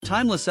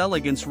Timeless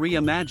elegance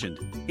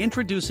reimagined,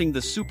 introducing the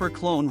super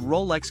clone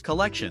Rolex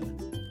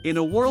collection. In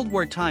a world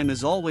where time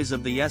is always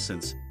of the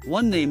essence,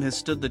 one name has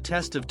stood the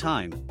test of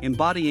time,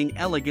 embodying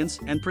elegance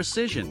and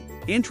precision.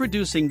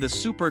 Introducing the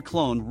super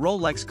clone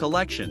Rolex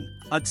collection,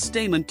 a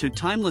testament to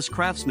timeless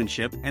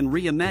craftsmanship and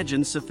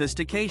reimagined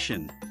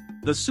sophistication.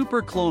 The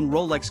super clone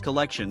Rolex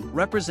collection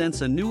represents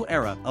a new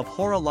era of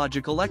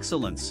horological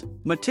excellence,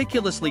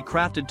 meticulously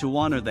crafted to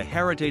honor the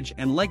heritage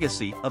and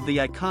legacy of the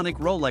iconic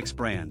Rolex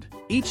brand.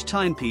 Each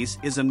timepiece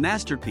is a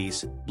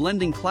masterpiece,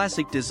 blending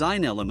classic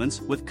design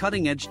elements with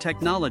cutting-edge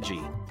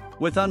technology.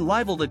 With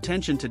unrivaled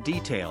attention to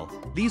detail,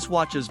 these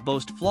watches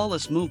boast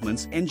flawless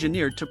movements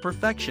engineered to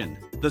perfection.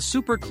 The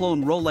Super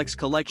Clone Rolex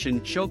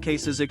collection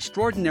showcases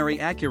extraordinary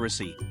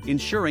accuracy,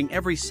 ensuring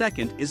every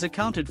second is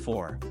accounted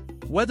for.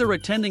 Whether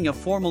attending a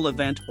formal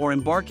event or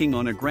embarking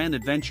on a grand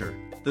adventure,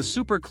 the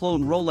Super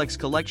Clone Rolex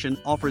collection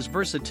offers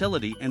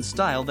versatility and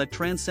style that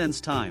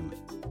transcends time.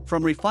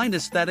 From refined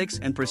aesthetics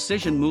and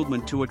precision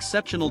movement to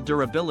exceptional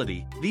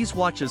durability, these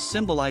watches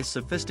symbolize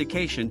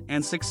sophistication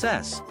and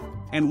success.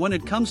 And when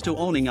it comes to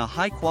owning a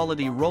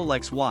high-quality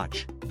Rolex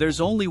watch, there's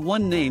only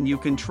one name you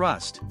can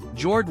trust: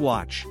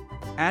 Jordwatch.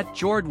 At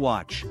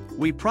Jordwatch,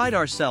 we pride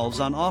ourselves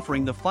on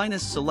offering the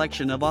finest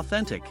selection of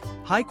authentic,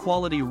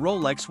 high-quality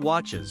Rolex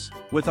watches.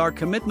 With our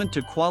commitment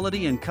to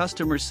quality and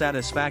customer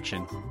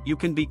satisfaction, you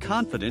can be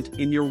confident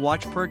in your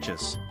watch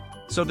purchase.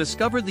 So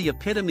discover the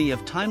epitome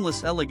of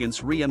timeless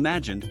elegance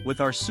reimagined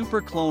with our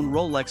Super Clone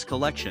Rolex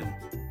collection.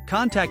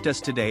 Contact us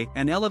today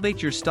and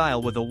elevate your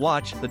style with a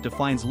watch that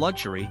defines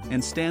luxury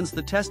and stands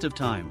the test of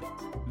time.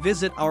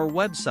 Visit our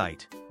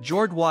website,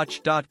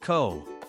 jordwatch.co.